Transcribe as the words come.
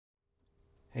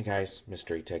Hey guys,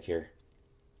 Mystery Tech here.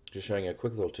 Just showing you a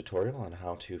quick little tutorial on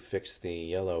how to fix the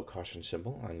yellow caution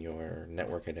symbol on your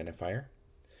network identifier.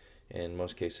 In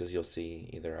most cases you'll see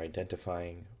either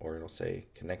identifying or it'll say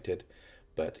connected,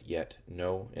 but yet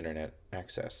no internet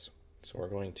access. So we're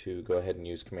going to go ahead and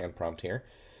use command prompt here,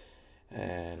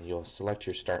 and you'll select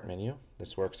your start menu.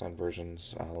 This works on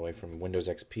versions all the way from Windows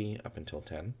XP up until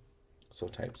 10. So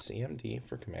type CMD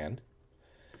for command,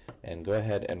 and go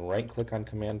ahead and right click on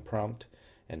command prompt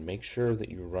and make sure that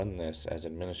you run this as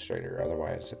administrator,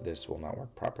 otherwise this will not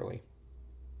work properly.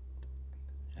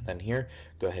 And then here,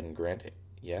 go ahead and grant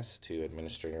yes to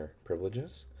administrator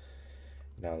privileges.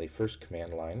 Now the first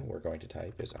command line we're going to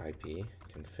type is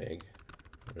ipconfig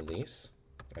release,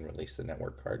 and release the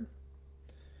network card.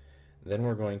 Then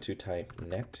we're going to type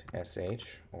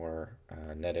NETSH or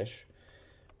NETSH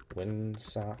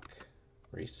winsock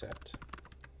reset.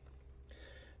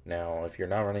 Now, if you're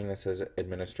not running this as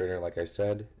administrator, like I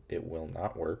said, it will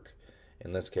not work.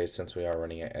 In this case, since we are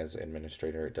running it as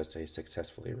administrator, it does say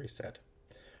successfully reset.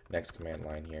 Next command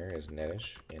line here is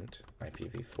netish int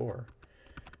IPv4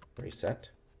 reset.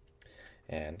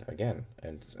 And again,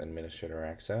 it's administrator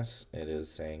access. It is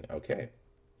saying OK.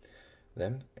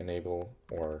 Then enable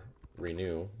or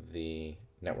renew the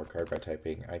network card by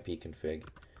typing ipconfig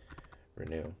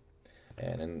renew.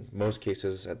 And in most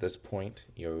cases at this point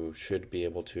you should be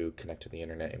able to connect to the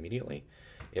internet immediately.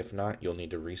 If not, you'll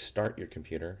need to restart your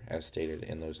computer as stated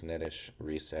in those netish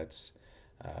resets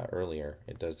earlier.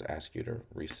 It does ask you to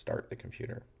restart the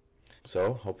computer.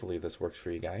 So hopefully this works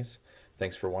for you guys.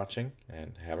 Thanks for watching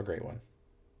and have a great one.